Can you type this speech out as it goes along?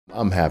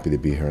I'm happy to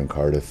be here in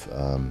Cardiff.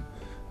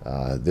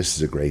 This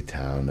is a great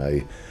town.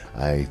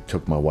 I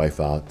took my wife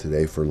out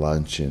today for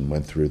lunch and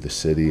went through the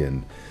city,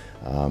 and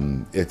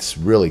it's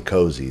really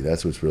cozy.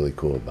 That's what's really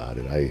cool about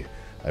it.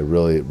 I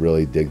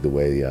really dig the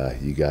way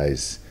you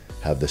guys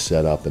have the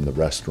setup in the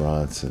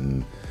restaurants,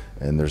 and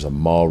there's a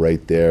mall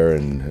right there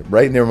and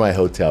right near my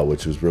hotel,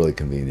 which was really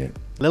convenient.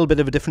 A little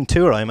bit of a different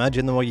tour, I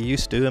imagine, than what you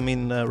used to. I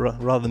mean,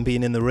 rather than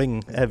being in the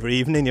ring every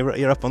evening,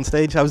 you're up on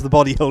stage. How's the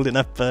body holding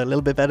up? A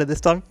little bit better this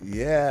time?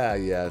 Yeah,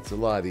 it's a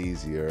lot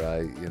easier.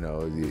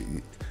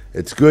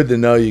 It's good to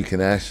know you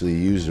can actually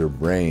use your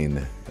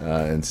brain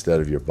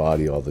instead of your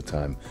body all the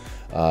time.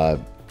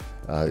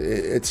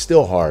 It's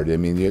still hard. I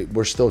mean,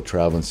 we're still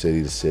traveling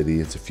city to city.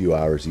 It's a few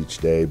hours each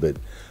day, but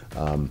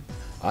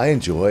I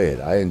enjoy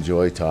it. I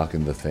enjoy talking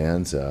to the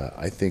fans.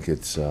 I think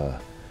it's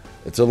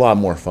a lot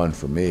more fun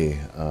for me.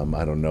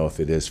 I don't know if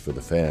it is for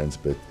the fans,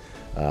 but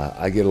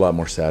I get a lot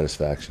more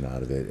satisfaction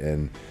out of it,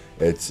 and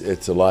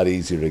it's a lot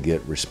easier to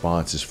get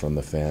responses from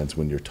the fans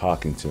when you're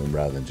talking to them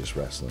rather than just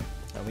wrestling.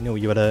 We know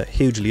you had a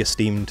hugely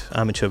esteemed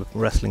amateur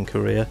wrestling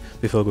career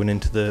before going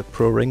into the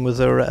pro ring. Was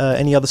there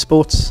any other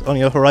sports on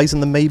your horizon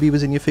that maybe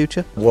was in your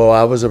future? Well,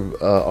 I was an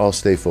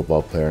all-state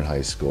football player in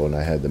high school, and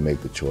I had to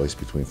make the choice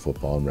between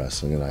football and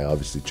wrestling, and I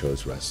obviously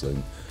chose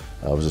wrestling.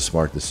 It was a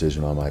smart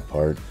decision on my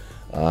part.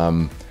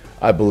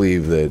 I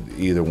believe that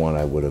either one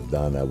I would have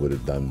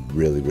done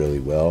really, really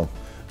well,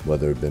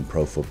 whether it had been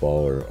pro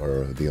football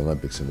or the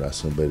Olympics in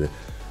wrestling. But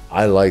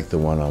I like the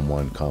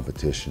one-on-one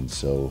competition,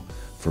 so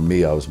for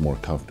me, I was more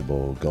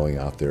comfortable going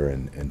out there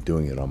and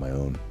doing it on my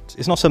own.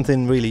 It's not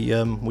something really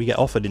we get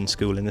offered in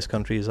school in this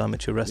country, is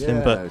amateur wrestling.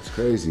 Yeah, but it's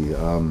crazy.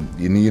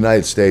 In the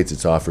United States,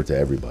 it's offered to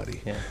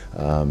everybody. Yeah.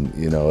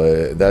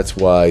 That's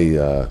why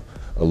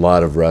a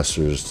lot of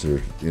wrestlers, a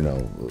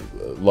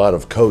lot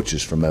of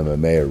coaches from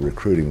MMA are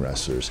recruiting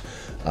wrestlers.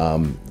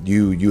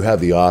 You have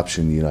the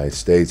option in the United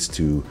States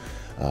to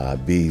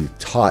be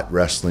taught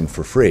wrestling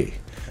for free.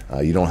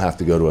 You don't have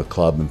to go to a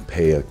club and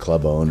pay a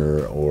club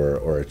owner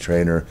or a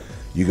trainer.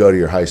 You go to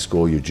your high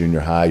school, your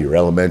junior high, your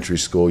elementary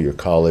school, your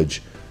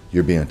college,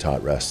 you're being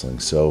taught wrestling.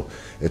 So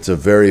it's a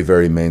very,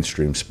 very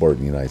mainstream sport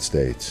in the United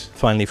States.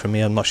 Finally, for me,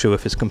 I'm not sure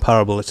if it's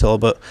comparable at all,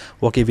 but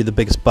what gave you the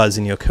biggest buzz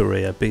in your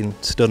career? Being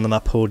stood on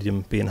that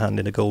podium, being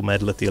handed a gold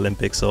medal at the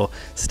Olympics, or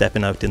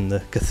stepping out in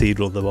the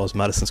cathedral that was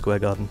Madison Square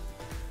Garden?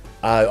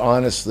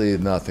 Honestly,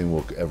 nothing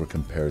will ever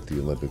compare to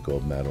the Olympic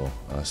gold medal.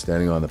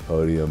 Standing on the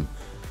podium,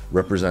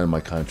 representing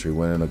my country,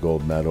 winning a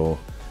gold medal,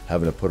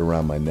 having it put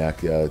around my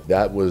neck,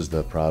 that was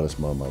the proudest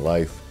moment of my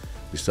life,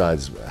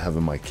 besides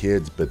having my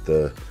kids. But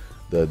the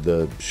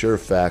sure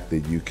fact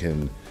that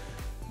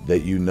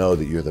you know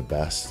that you're the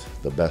best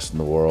in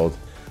the world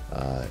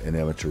in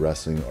amateur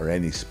wrestling or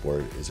any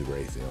sport is a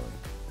great feeling.